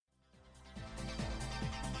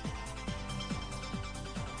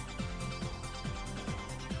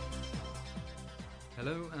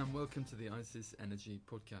Hello and welcome to the ICIS Energy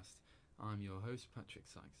Podcast. I'm your host, Patrick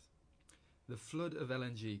Sykes. The flood of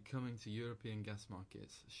LNG coming to European gas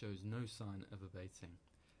markets shows no sign of abating.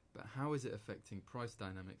 But how is it affecting price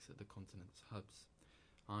dynamics at the continent's hubs?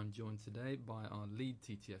 I'm joined today by our lead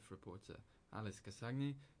TTF reporter, Alice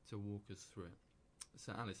Casagni, to walk us through it.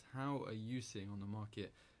 So Alice, how are you seeing on the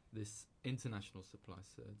market this international supply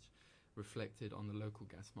surge reflected on the local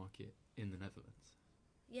gas market in the Netherlands?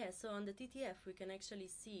 Yeah, so on the TTF we can actually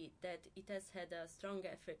see that it has had a strong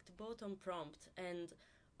effect both on prompt and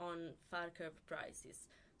on far curve prices.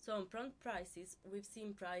 So on prompt prices, we've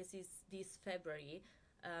seen prices this February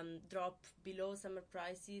drop below summer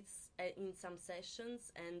prices in some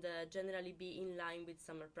sessions and generally be in line with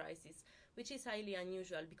summer prices, which is highly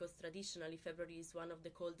unusual because traditionally February is one of the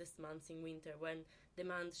coldest months in winter when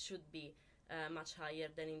demand should be much higher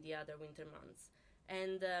than in the other winter months.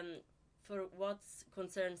 And for what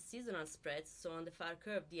concerns seasonal spreads, so on the far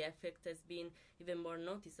curve, the effect has been even more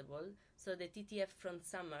noticeable. So the TTF from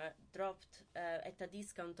summer dropped at a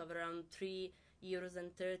discount of around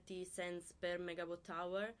 €3.30 per megawatt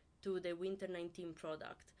hour to the winter 19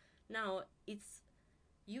 product. Now, it's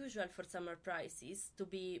usual for summer prices to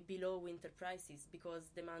be below winter prices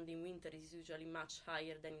because demand in winter is usually much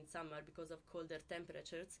higher than in summer because of colder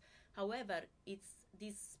temperatures. However,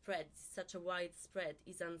 this spread, such a wide spread,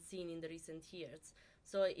 is unseen in the recent years.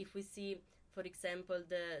 So if we see, for example,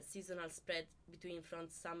 the seasonal spread between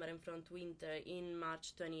front summer and front winter in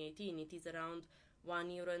March 2018, it is around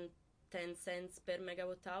 €1.10 per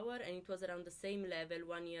megawatt hour, and it was around the same level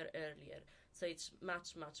 1 year earlier. So it's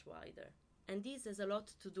much, much wider. And this has a lot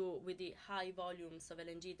to do with the high volumes of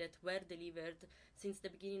LNG that were delivered since the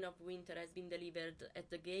beginning of winter, has been delivered at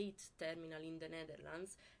the Gate terminal in the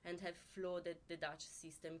Netherlands and have flooded the Dutch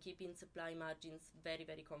system, keeping supply margins very,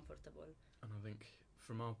 very comfortable. And I think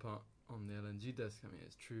from our part on the LNG desk, I mean,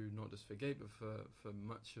 it's true not just for Gate, but for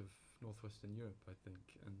much of northwestern Europe, I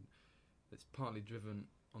think. And it's partly driven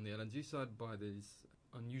on the LNG side by these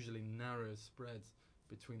unusually narrow spreads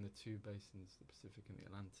between the two basins, the Pacific and the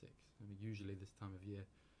Atlantic. I mean, usually this time of year,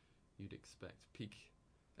 you'd expect peak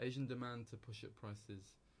Asian demand to push up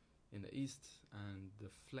prices in the east and the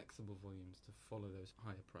flexible volumes to follow those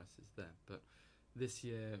higher prices there. But this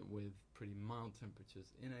year, with pretty mild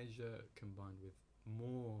temperatures in Asia, combined with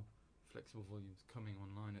more flexible volumes coming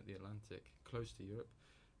online at the Atlantic, close to Europe,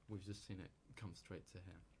 we've just seen it come straight to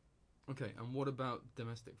here. Okay, and what about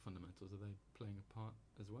domestic fundamentals? Are they playing a part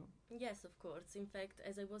as well? Yes, of course. In fact,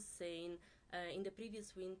 as I was saying, in the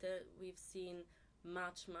previous winter, we've seen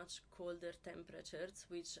much, much colder temperatures,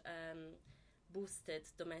 which boosted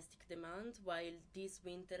domestic demand, while this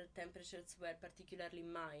winter temperatures were particularly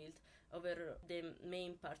mild over the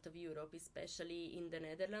main part of Europe, especially in the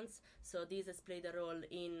Netherlands. So this has played a role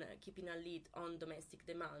in keeping a lead on domestic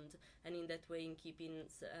demand, and in that way in keeping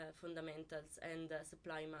fundamentals and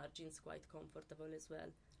supply margins quite comfortable as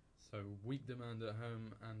well. So weak demand at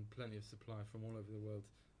home and plenty of supply from all over the world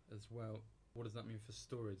as well. What does that mean for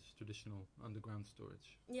storage, traditional underground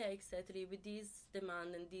storage? Yeah, exactly. With this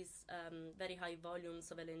demand and these very high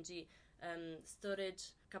volumes of LNG,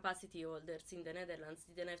 storage capacity holders in the Netherlands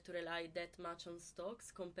didn't have to rely that much on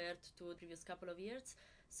stocks compared to the previous couple of years.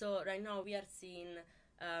 So right now we are seeing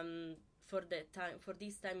for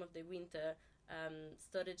this time of the winter,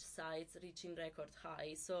 storage sites reaching record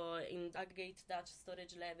high. So in aggregate, Dutch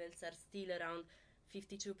storage levels are still around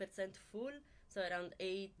 52% full, so around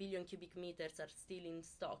 8 billion cubic meters are still in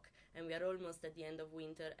stock, and we are almost at the end of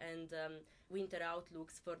winter, and winter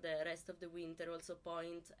outlooks for the rest of the winter also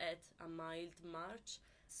point at a mild March,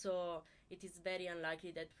 so it is very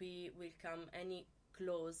unlikely that we will come any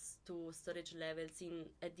close to storage levels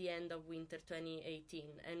at the end of winter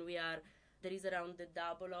 2018, and there is around the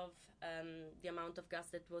double of the amount of gas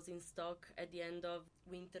that was in stock at the end of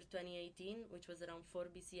winter 2018, which was around 4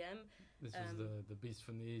 BCM. This was the beast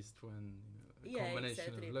from the east when a combination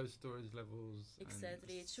exactly. of low storage levels.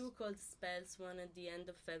 Exactly. 2 cold spells, one at the end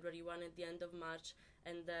of February, one at the end of March,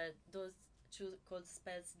 and those 2 cold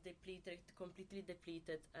spells completely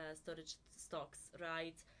depleted storage stocks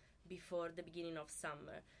right before the beginning of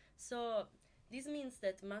summer. So this means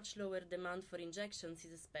that much lower demand for injections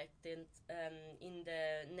is expected in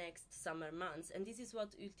the next summer months, and this is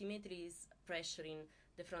what ultimately is pressuring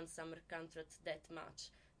the front summer contracts that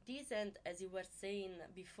much. This, and as you were saying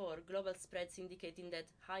before, global spreads indicating that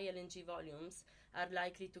high LNG volumes are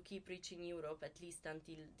likely to keep reaching Europe at least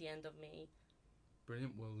until the end of May.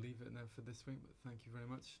 Brilliant. We'll leave it there for this week, but thank you very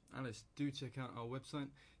much. Alice, do check out our website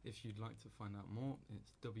if you'd like to find out more.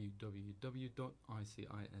 It's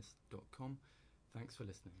www.icis.com. Thanks for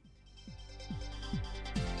listening.